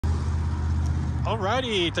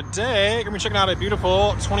Alrighty, today we're gonna be checking out a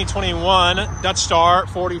beautiful 2021 Dutch Star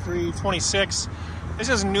 4326. This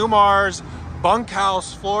is Newmar's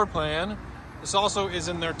bunkhouse floor plan. This also is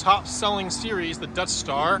in their top selling series, the Dutch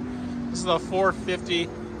Star. This is a 450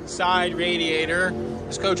 side radiator.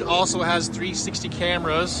 This coach also has 360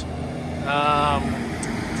 cameras. It's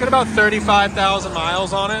got about 35,000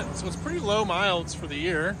 miles on it, so it's pretty low miles for the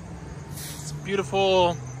year. It's a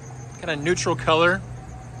beautiful kind of neutral color.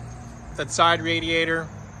 That side radiator.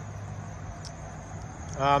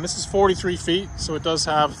 This is 43 feet, so it does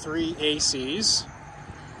have 3 ACs.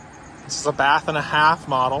 This is a bath and a half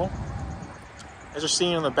model. As you're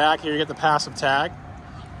seeing in the back here, you get the passive tag.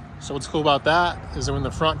 So what's cool about that is that when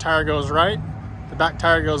the front tire goes right, the back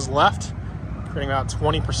tire goes left, creating about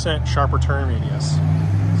 20% sharper turn radius.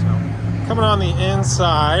 So coming on the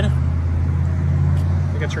inside,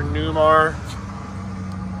 you got your Newmar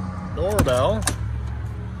doorbell.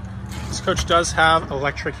 This coach does have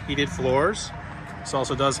electric heated floors. This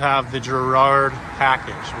also does have the Gsteward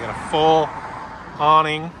package. We got a full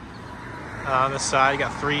awning on this side. You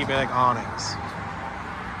got 3 big awnings.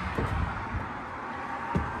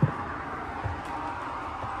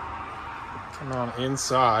 Come on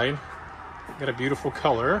inside. Got a beautiful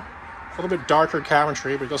color. A little bit darker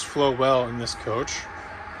cabinetry, but it does flow well in this coach.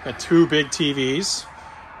 Got 2 big TVs.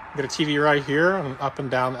 You got a TV right here and up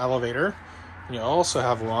and down the elevator. And you also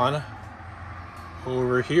have one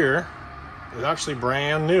over here. It's actually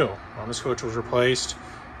brand new. This coach was replaced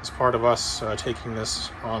as part of us taking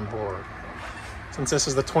this on board. Since this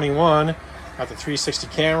is the 21, got the 360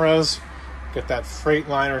 cameras, got that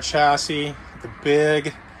Freightliner chassis, the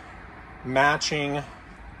big matching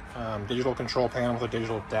digital control panel with a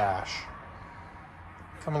digital dash.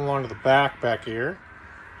 Coming along to the back here,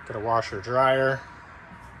 got a washer dryer,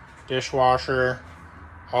 dishwasher,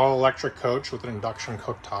 all electric coach with an induction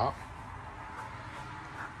cooktop.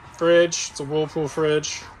 Fridge, it's a Whirlpool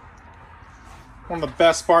fridge. One of the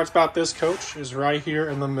best parts about this coach is right here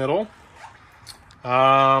in the middle.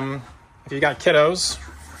 If you got kiddos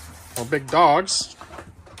or big dogs,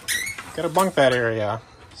 got a bunk bed area.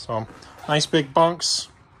 So nice big bunks.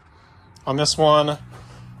 On this one,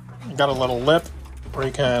 you got a little lip where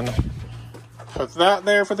you can put that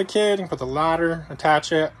there for the kid. You can put the ladder,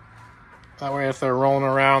 attach it. That way if they're rolling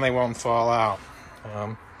around, they won't fall out.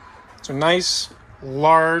 It's a nice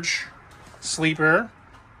large sleeper.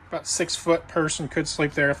 About 6 foot person could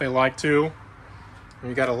sleep there if they like to. And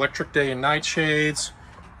you got electric day and night shades.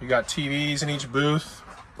 You got TVs in each booth.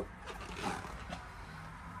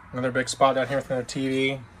 Another big spot down here with another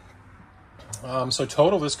TV. So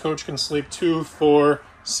total, this coach can sleep 2, 4,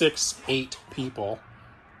 6, 8 people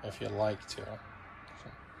if you'd like to.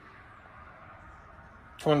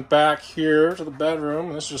 Coming back here to the bedroom,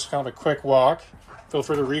 and this is just kind of a quick walk. Feel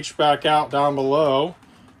free to reach back out down below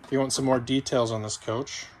if you want some more details on this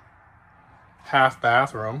coach. Half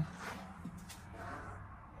bathroom.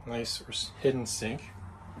 Nice hidden sink.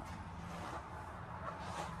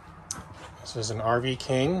 This is an RV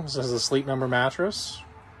King. This is a Sleep Number mattress.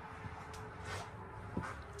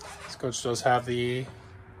 This coach does have the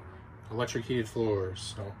electric heated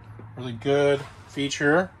floors. So really good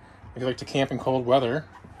feature if you like to camp in cold weather.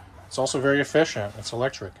 It's also very efficient. It's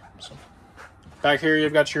electric. So back here,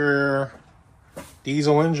 you've got your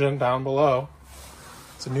diesel engine down below.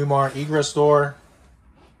 It's a Newmar egress door.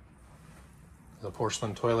 The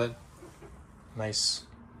porcelain toilet. Nice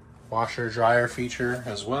washer dryer feature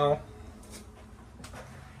as well.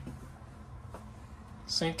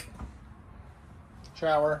 Sink.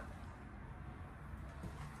 Shower.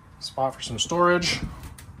 Spot for some storage.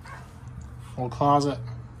 Little closet.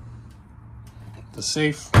 The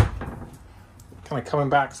safe. Kind of coming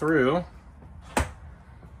back through.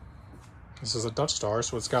 This is a Dutch Star,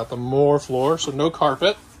 so it's got the Moore floor, so no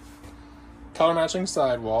carpet. Color matching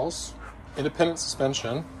sidewalls. Independent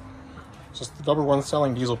suspension. It's just the #1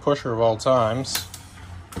 selling diesel pusher of all times.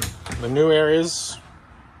 The new areas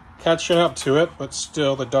catching up to it, but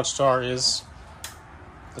still the Dutch Star is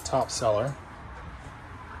the top seller.